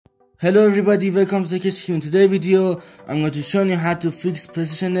Hello everybody, welcome to the KHQ. In today's video, I'm going to show you how to fix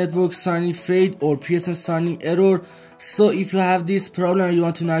precision network signing fade or PSN signing error. So if you have this problem and you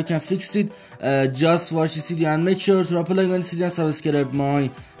want to know how you can fix it, just watch the video and make sure to drop a like on the video and subscribe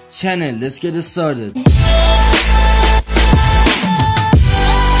my channel. Let's get started.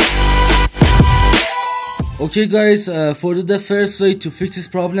 Okay guys, for the first way to fix this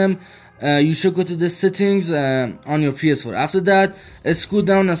problem, you should go to the settings on your PS4. After that, scroll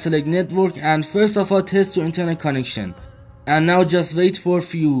down and select network, and first of all test your internet connection. And now just wait for a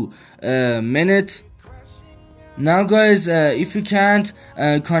few minutes. Now guys, if you can't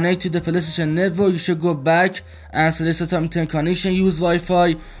connect to the PlayStation network, you should go back and select set up internet connection, use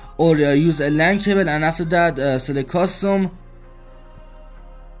Wi-Fi or use a LAN cable, and after that select custom.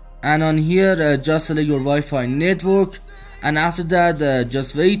 And on here just select your Wi-Fi network, and after that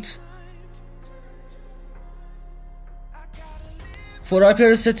just wait. For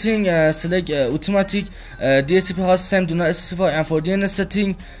IP setting, select automatic, DHCP host system do not specify, and for DNS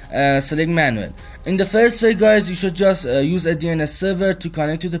setting select manual. In the first way guys, you should just use a DNS server to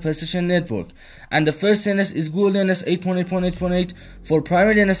connect to the PlayStation network, and the first DNS is Google DNS 8.8.8.8 for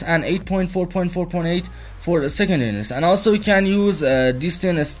primary DNS and 8.4.4.8 for the second DNS. And also you can use this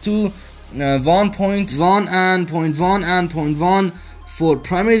DNS too, 1.1 and 0.1 and 0.1 for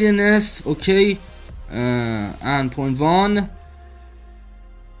primary DNS, okay, and 0.1,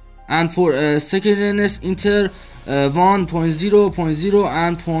 and for second DNS enter 1.0, 0.0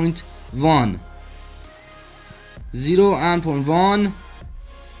 and 0.1, 0 and 0.1.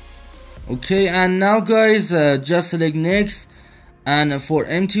 okay, and now guys just select next, and for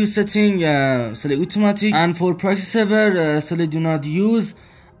MTU setting select automatic, and for proxy server select do not use.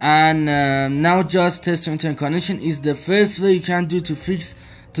 And now just test your internet connection is the first way you can do to fix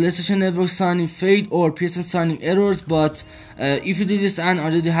PlayStation network signing fade or PSN signing errors. But if you did this and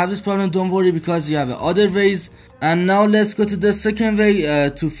already have this problem, don't worry, because you have other ways. And now let's go to the second way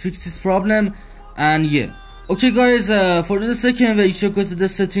to fix this problem. And yeah, okay guys, for the second way you should go to the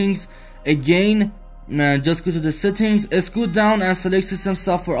settings again. Just go to the settings, scroll down and select system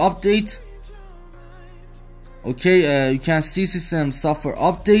software update. Okay, you can see system software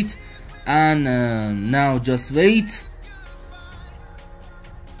update, and now just wait.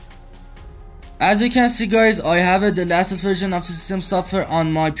 As you can see guys, I have the latest version of the system software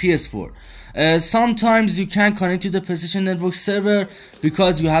on my PS4. Sometimes you can't connect to the PlayStation network server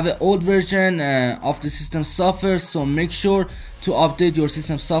because you have an old version of the system software, so make sure to update your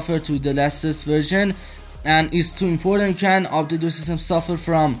system software to the latest version. And it's too important, you can update your system software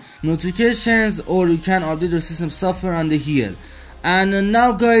from notifications, or you can update your system software under here. And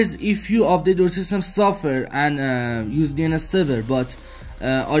now guys, if you update your system software and use DNS server but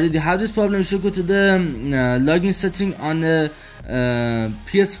already have this problem, you should go to the login setting on the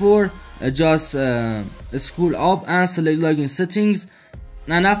PS4. Just scroll up and select login settings,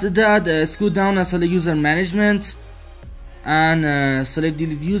 and after that scroll down and select user management, and select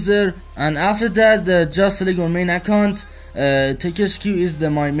delete user, and after that just select your main account. TKHQ is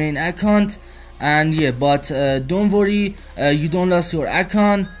my main account, and yeah, but don't worry, you don't lose your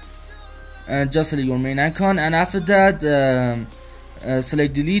account. Just select your main account, and after that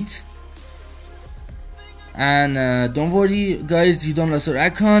select delete, and don't worry guys, you don't lose your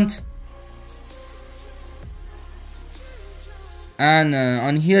account. And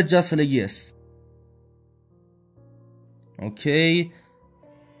on here just select yes. Okay,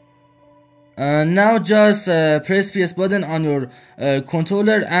 now just press PS button on your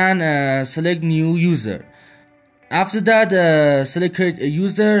controller and select new user. After that select create a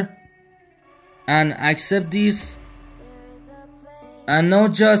user and accept this, and now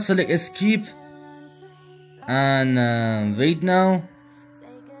just select escape and wait now.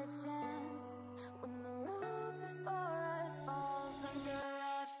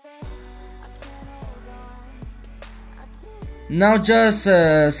 Now just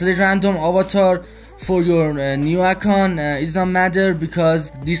select random avatar for your new account. It doesn't matter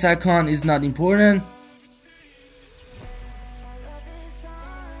because this account is not important.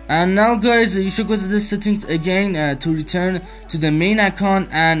 And now guys, you should go to the settings again to return to the main account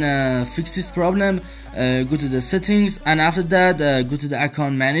and fix this problem. Go to the settings, and after that go to the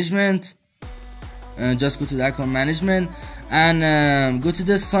account management. Just go to the account management and go to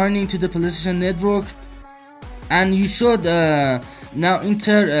the signing to the PlayStation network. And you should now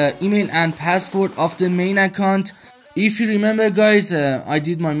enter email and password of the main account. If you remember guys, I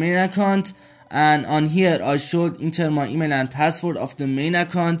did my main account, and on here I should enter my email and password of the main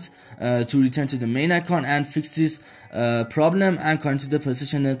account to return to the main account and fix this problem and connect to the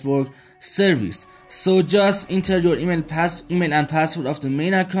PlayStation Network service. So just enter your email and password of the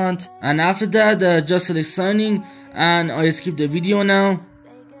main account, and after that just select signing, and I skip the video now.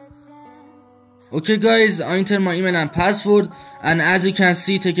 Okay guys, I enter my email and password, and as you can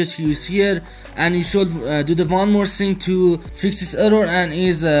see TechHQ is here, and you should do the one more thing to fix this error, and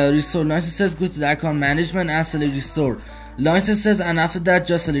is restore licenses. Go to the account management and select restore licenses, and after that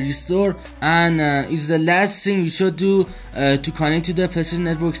just select restore, and is the last thing you should do to connect to the PlayStation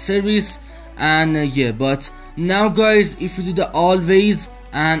Network service. And yeah, but now guys, if you do the always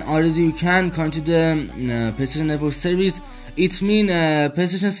and already you can connect to the PlayStation Network service, it means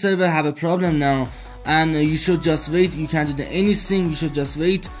PlayStation server have a problem now, and you should just wait. You can't do anything, you should just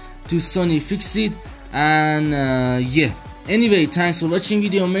wait to Sony fix it. And yeah, anyway, thanks for watching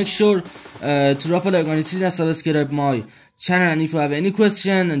video. Make sure to drop a like on it and subscribe my channel, and if you have any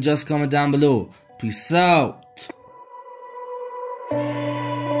question just comment down below. Peace out.